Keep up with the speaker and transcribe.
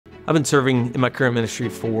I've been serving in my current ministry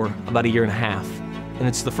for about 1.5 years, and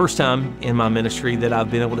it's the first time in my ministry that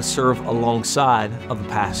I've been able to serve alongside of a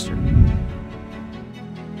pastor.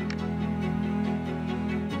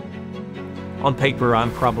 On paper,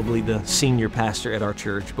 I'm probably the senior pastor at our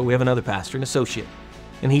church, but we have another pastor, an associate,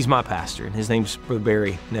 and he's my pastor, and his name's Brother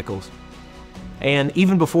Barry Nichols. And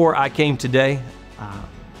even before I came today,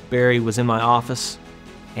 Barry was in my office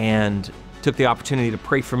and took the opportunity to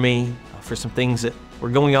pray for me for some things that were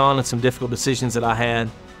going on and some difficult decisions that I had,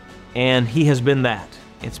 and he has been that.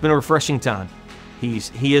 It's been a refreshing time. He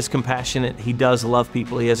is compassionate, he does love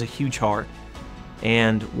people, he has a huge heart.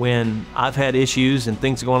 And when I've had issues and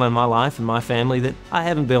things going on in my life and my family that I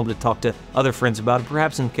haven't been able to talk to other friends about,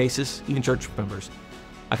 perhaps in cases, even church members,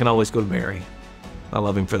 I can always go to Barry. I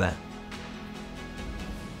love him for that.